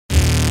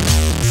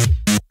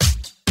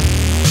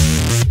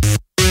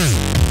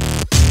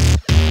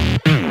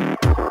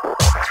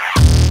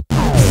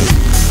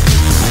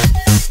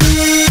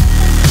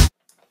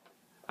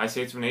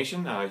Statesman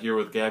Nation, here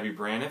with Gabby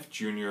Braniff,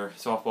 junior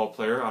softball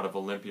player out of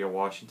Olympia,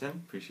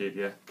 Washington. Appreciate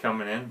you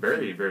coming in.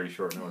 Very, very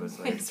short notice.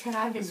 Thanks for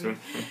having me.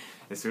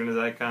 As soon as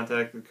I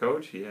contacted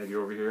Coach, he had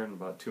you over here in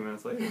about 2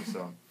 minutes later.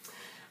 So,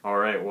 all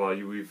right. Well,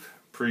 we've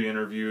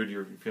pre-interviewed.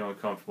 You're feeling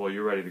comfortable.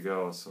 You're ready to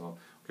go. So, we'll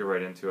get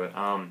right into it.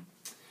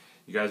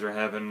 You guys are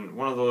having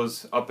one of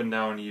those up and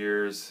down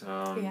years.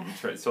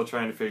 Still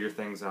trying to figure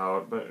things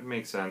out, but it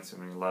makes sense. I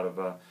mean, a lot of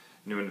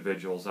new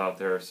individuals out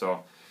there,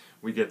 so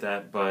we get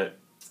that. But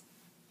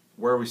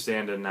where we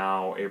standing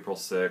now, April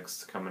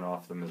 6th, coming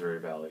off the Missouri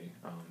Valley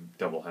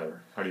doubleheader.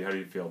 How do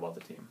you feel about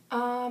the team?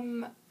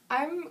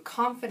 I'm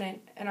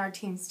confident in our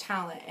team's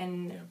talent,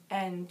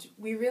 and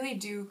we really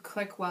do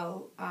click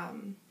well.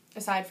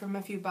 Aside from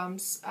a few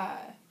bumps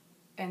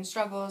and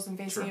struggles and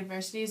facing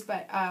adversities,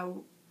 but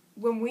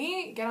when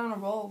we get on a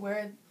roll,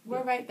 we're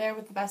right there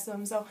with the best of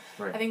them. So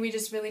I think we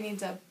just really need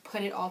to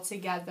put it all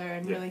together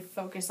and really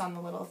focus on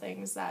the little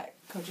things that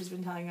Coach has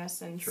been telling us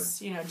since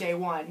day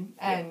one,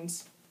 and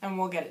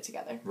we'll get it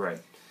together. Right.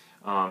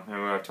 And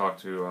I've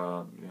talked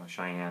to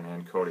Cheyenne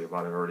and Cody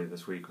about it already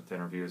this week with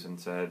interviews, and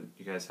said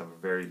you guys have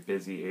a very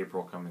busy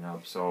April coming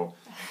up. So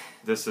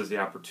this is the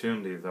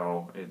opportunity,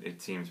 though.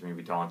 It seems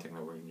maybe daunting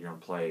that you're going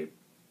to play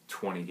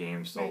 20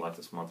 games still left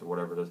this month or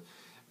whatever it is.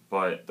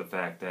 But the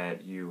fact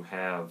that you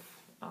have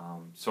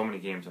so many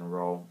games in a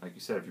row, like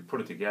you said, if you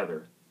put it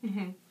together,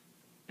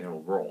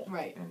 it'll roll,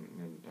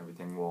 and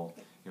everything will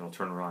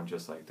turn around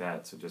just like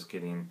that. So just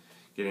getting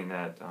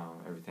that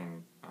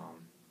everything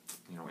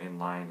in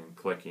line and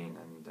clicking,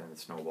 and then it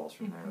snowballs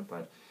from there.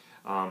 But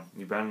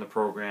you've been in the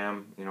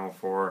program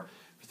for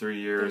 3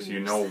 years.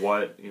 You know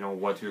what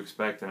to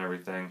expect and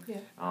everything.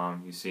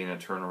 You've seen it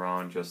turn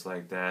around just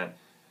like that.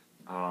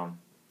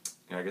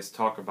 I guess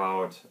talk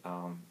about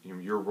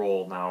your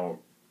role now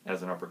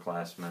as an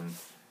upperclassman,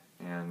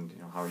 and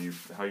how you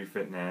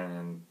fitting in,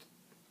 and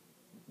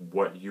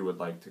what you would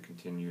like to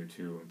continue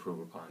to improve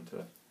upon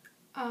to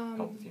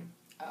help the team.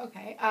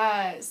 Okay.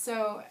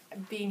 So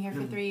being here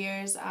for 3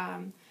 years,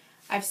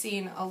 I've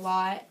seen a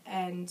lot,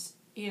 and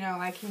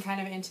I can kind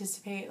of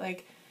anticipate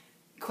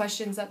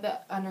questions that the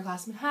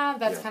underclassmen have.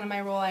 That's kind of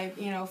my role. I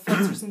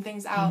filter some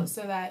things out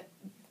so that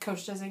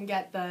Coach doesn't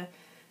get the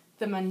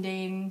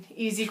mundane,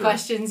 easy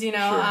questions,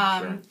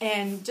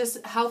 and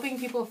just helping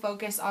people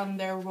focus on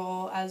their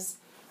role as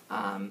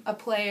a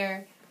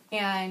player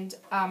and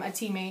a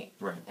teammate,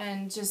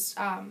 and just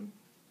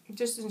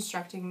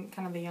instructing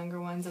kind of the younger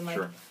ones, and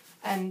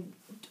and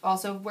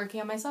also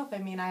working on myself. I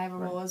mean, I have a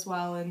role as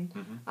well, and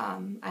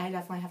I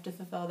definitely have to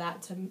fulfill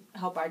that to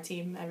help our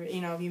team.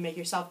 If you make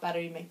yourself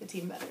better, you make the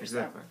team better.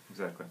 Exactly.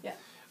 Yeah.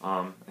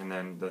 And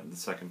then the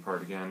second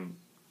part again.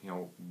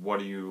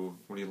 What are you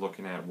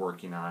looking at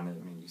working on? I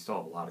mean, you still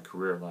have a lot of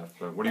career left,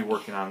 but what are you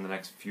working on in the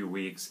next few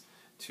weeks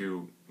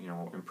to,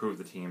 improve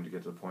the team to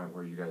get to the point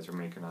where you guys are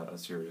making a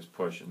serious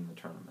push in the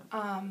tournament?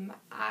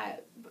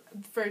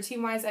 For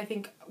team-wise, I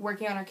think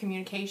working on our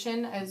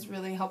communication is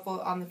really helpful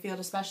on the field,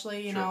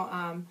 especially,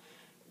 how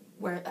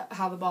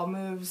the ball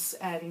moves,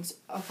 and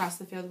across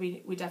the field,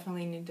 we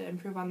definitely need to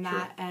improve on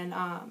that. And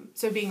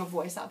so being a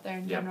voice out there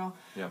in general.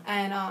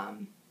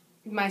 And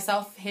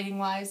myself, hitting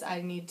wise,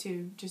 I need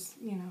to just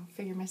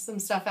figure some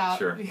stuff out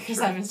because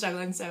I've been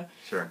struggling. So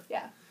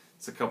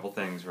it's a couple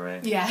things,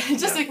 right?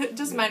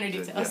 Just minor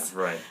details.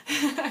 A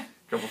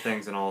couple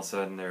things, and all of a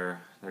sudden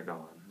they're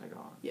gone.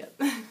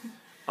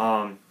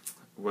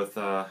 With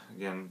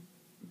again,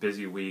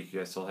 busy week. You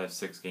guys still have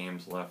 6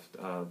 games left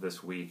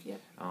this week.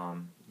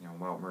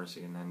 Mount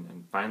Mercy,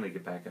 and finally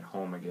get back at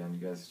home again.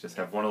 You guys just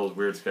have one of those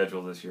weird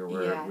schedules this year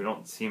where we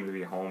don't seem to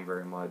be home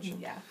very much.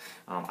 And,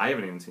 I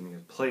haven't even seen you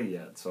guys play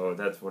yet, so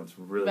that's what's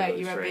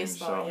really strange.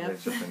 Baseball, so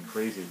it's just been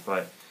crazy,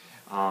 but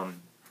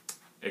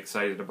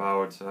excited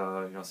about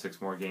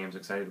 6 more games.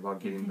 Excited about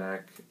getting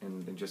back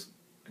and just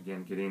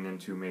again getting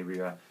into maybe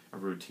a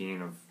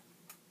routine of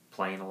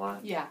playing a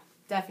lot. Yeah,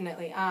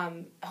 definitely.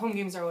 Home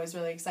games are always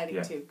really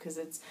exciting too, because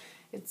it's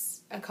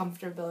a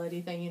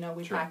comfortability thing.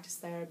 We practice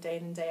there day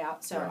in and day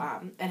out. So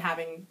and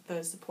having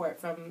the support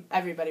from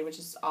everybody, which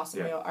is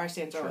awesome. Our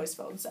stands are always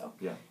filled. So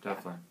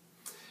definitely.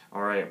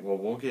 All right. Well,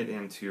 we'll get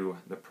into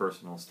the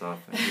personal stuff.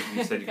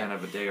 You said you kind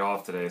of have a day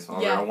off today, so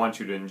I want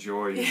you to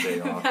enjoy your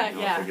day off.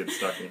 To get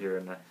stuck in here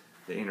in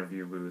the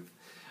interview booth.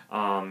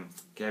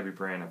 Gabby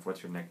Braniff,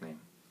 what's your nickname?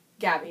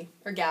 Gabby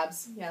or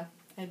Gabs. Yeah.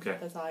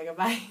 That's all I go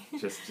by.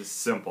 just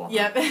simple.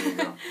 Yep. There you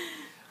go.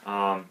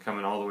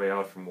 Coming all the way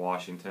out from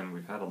Washington.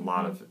 We've had a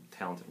lot of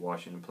talented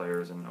Washington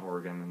players in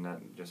Oregon and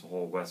that just a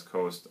whole West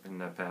Coast in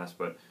that past,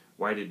 but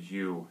why did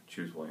you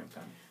choose William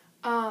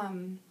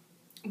Penn?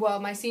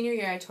 Well, my senior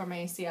year I tore my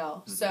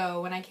ACL,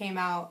 so when I came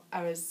out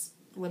I was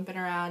limping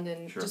around,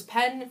 and just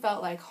Penn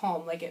felt like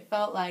home. It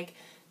felt like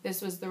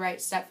this was the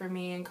right step for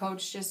me, and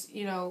Coach just,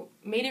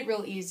 made it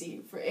real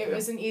easy. It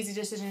was an easy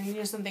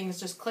decision, some things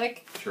just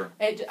click.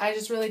 I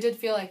just really did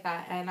feel like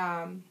that,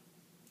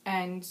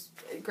 and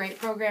great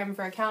program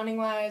for accounting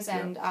wise,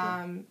 and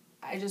I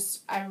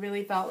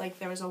really felt like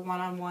there was a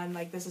one-on-one,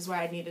 this is where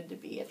I needed to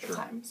be at the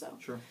time. So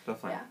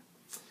definitely.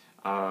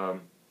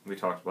 we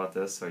talked about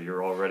this, so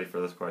you're all ready for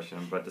this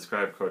question. But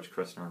describe Coach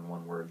Christner in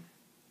one word.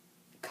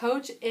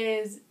 Coach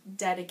is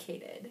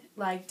dedicated.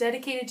 Like,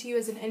 dedicated to you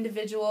as an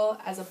individual,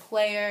 as a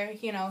player.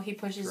 You know, he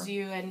pushes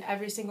you in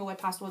every single way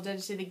possible.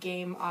 Dedicated to the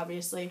game,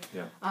 obviously.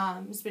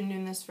 Yeah. He's been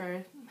doing this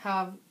for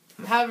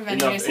however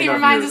many years. He enough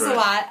reminds years, us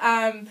right?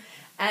 a lot.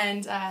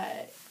 And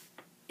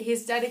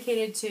he's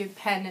dedicated to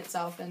Penn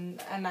itself,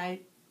 and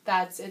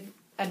that's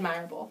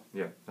admirable.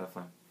 Yeah,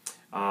 definitely.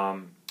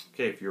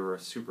 Okay, if you were a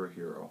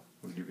superhero,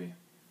 who would you be?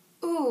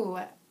 Ooh,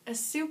 a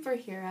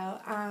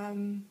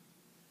superhero.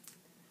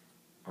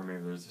 Or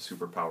maybe there's a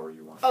superpower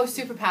you want. Oh,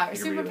 superpower.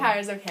 You could be Superpower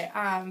is okay.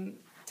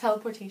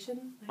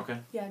 Teleportation. Okay.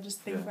 Yeah,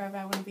 just think wherever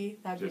I want to be.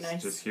 That'd be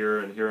nice. Just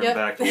here and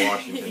back to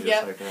Washington, just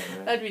Yep. like that,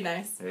 right? That'd be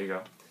nice. There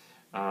you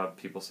go.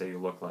 People say you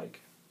look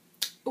like.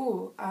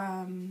 Ooh,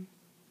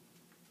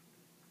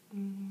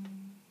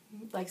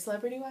 like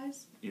celebrity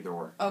wise? Either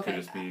or. Okay.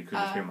 Could just be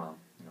mom.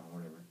 You know,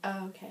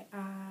 whatever. Okay.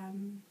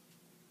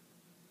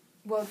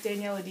 Well,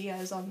 Daniela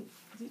Diaz on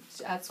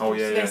at Oh school.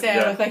 yeah, They say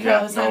I look like her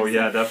all the time. No,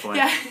 yeah, definitely.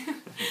 Yeah.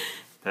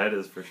 That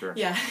is for sure.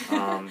 Yeah.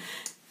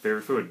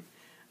 Favorite food?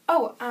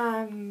 Oh,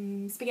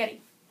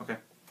 spaghetti. Okay.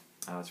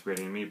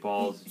 Spaghetti and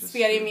meatballs.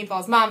 Spaghetti and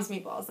meatballs. Mom's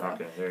meatballs, though.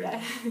 Okay, there you go.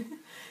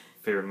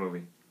 Favorite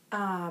movie?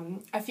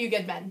 A Few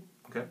Good Men.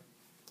 Okay.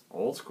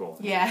 Old school.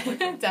 Yeah, Like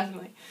that.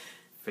 definitely.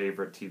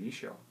 Favorite TV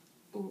show?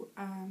 Ooh,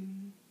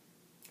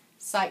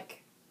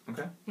 Psych.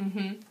 Okay.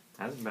 Mm-hmm.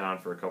 Hasn't been on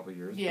for a couple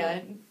years.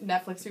 Yeah,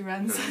 Netflix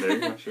reruns. There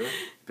you go, sure.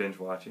 Binge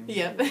watching.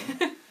 Yep.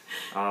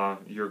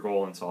 Your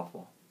goal in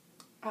softball?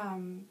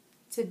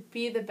 To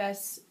be the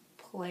best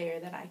player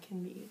that I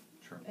can be.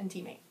 Sure. And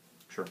teammate.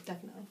 Sure.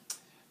 Definitely.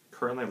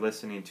 Currently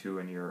listening to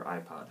in your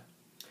iPod?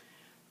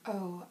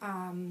 Oh,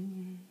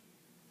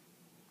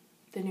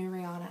 the new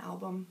Rihanna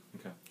album.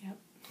 Okay. Yep.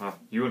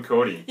 You and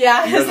Cody.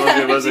 Yeah. You guys must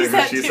be listening She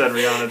because she said said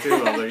Rihanna too. I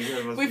was like, you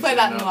guys must we be play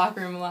that in sitting the down.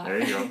 locker room a lot. There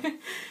you go.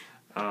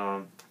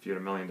 If you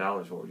had $1 million,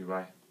 what would you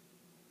buy?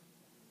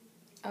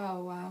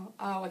 Oh, wow.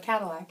 Oh, a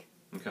Cadillac.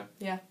 Okay.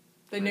 Yeah.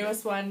 The There you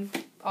newest one,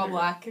 all There you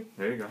black.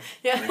 There you go.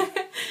 Yeah.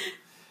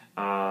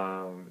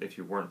 If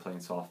you weren't playing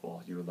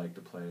softball, you would like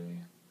to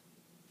play?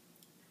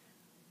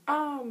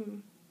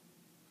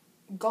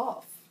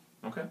 Golf.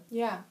 Okay.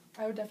 Yeah,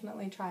 I would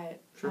definitely try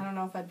it. Sure. I don't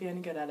know if I'd be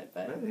any good at it,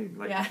 but You'd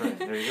like yeah. to try it.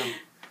 There you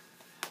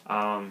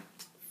go.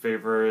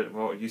 Favorite?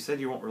 Well, you said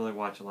you won't really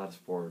watch a lot of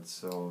sports,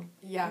 so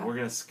yeah. we're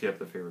gonna skip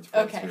the favorite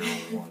sports Okay.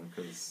 hero one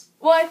because.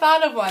 Well, I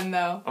thought of one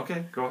though.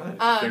 Okay, go ahead.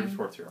 Favorite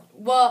sports hero.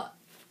 Well,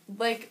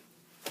 like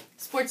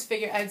sports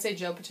figure, I'd say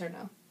Joe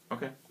Paterno.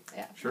 Okay.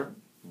 Yeah. Sure.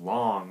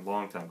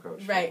 Long time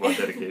coach. Right. A lot of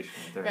dedication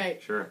right there.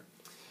 Right. Sure.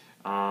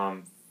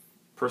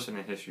 Person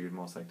in history you'd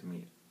most like to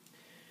meet.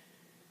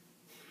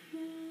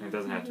 And it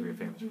doesn't have to be a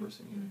famous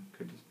person either. It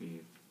could just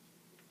be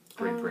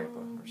great grandpa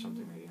or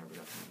something that you never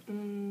got to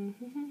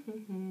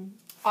meet.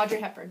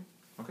 Audrey Hepburn.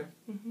 Okay.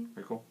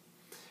 Very cool.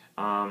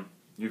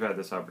 You've had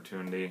this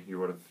opportunity. You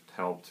would have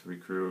helped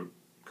recruit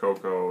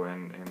Coco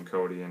and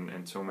Cody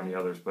and so many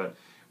others. But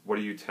what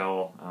do you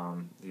tell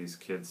these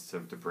kids to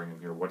bring them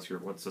here?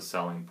 What's the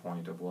selling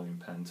point of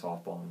William Penn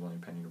softball and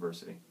William Penn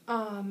University?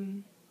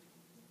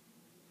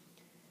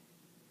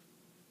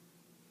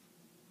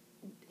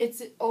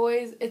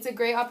 It's a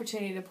great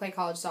opportunity to play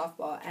college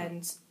softball,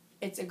 and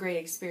it's a great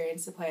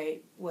experience to play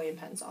William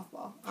Penn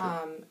softball.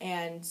 Sure.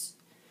 And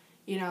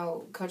you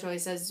know, Coach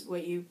always says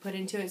what you put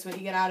into it is what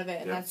you get out of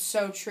it, and that's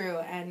so true.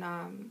 And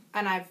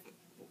I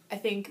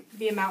think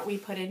the amount we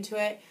put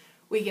into it,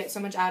 we get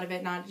so much out of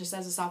it, not just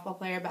as a softball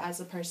player, but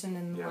as a person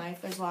in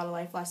life. There's a lot of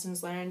life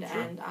lessons learned,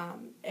 Sure. and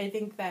I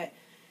think that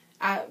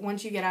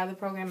once you get out of the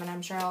program, and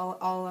I'm sure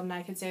all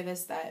alumni could say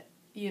this, that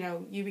you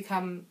know, you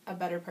become a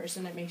better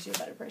person. It makes you a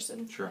better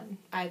person. Sure. And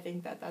I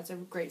think that that's a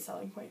great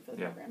selling point for the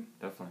program.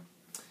 Definitely.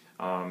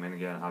 And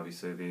again,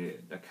 obviously the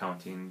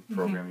accounting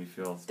program, you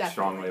feel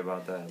strongly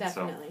about that.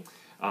 Definitely.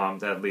 So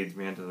that leads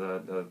me into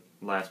the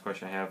last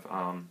question I have.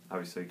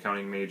 Obviously,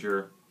 accounting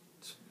major,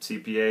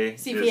 CPA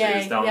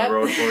is down the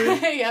road for you.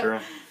 Yep.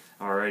 Sure.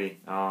 Alrighty.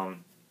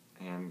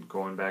 And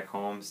going back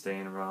home,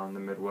 staying around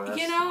the Midwest.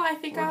 You know, I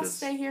think I'll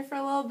stay here for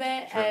a little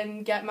bit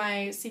and get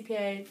my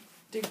CPA,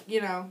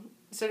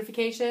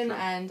 certification,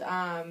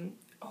 and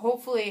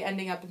hopefully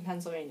ending up in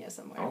Pennsylvania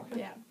somewhere.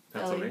 Okay. Yeah.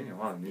 Pennsylvania.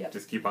 Wow, you Yep.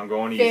 just keep on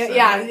going east.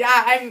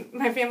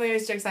 My family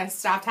always jokes I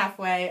stopped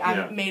halfway.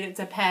 I made it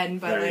to Penn,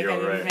 but I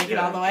didn't make it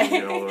all the way.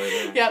 Get all the way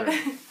there. Yep.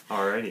 Sure.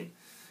 Alrighty.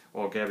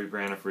 Well, Gabby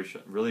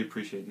Braniff, really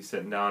appreciate you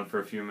sitting down for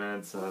a few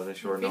minutes, the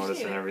short notice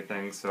and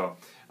everything. So,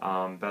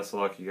 best of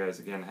luck. You guys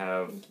again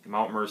have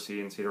Mount Mercy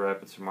and Cedar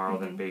Rapids tomorrow,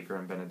 then Baker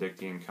and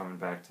Benedictine coming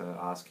back to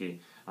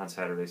Oski on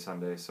Saturday,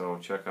 Sunday. So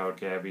check out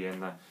Gabby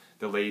and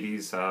the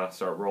ladies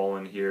start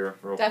rolling here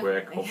real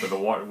quick. Hopefully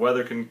the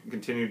weather can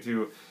continue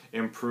to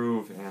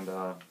improve, and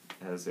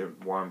as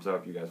it warms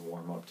up, you guys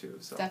warm up too.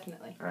 So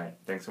Definitely. All right.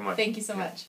 Thanks so much. Thank you so much.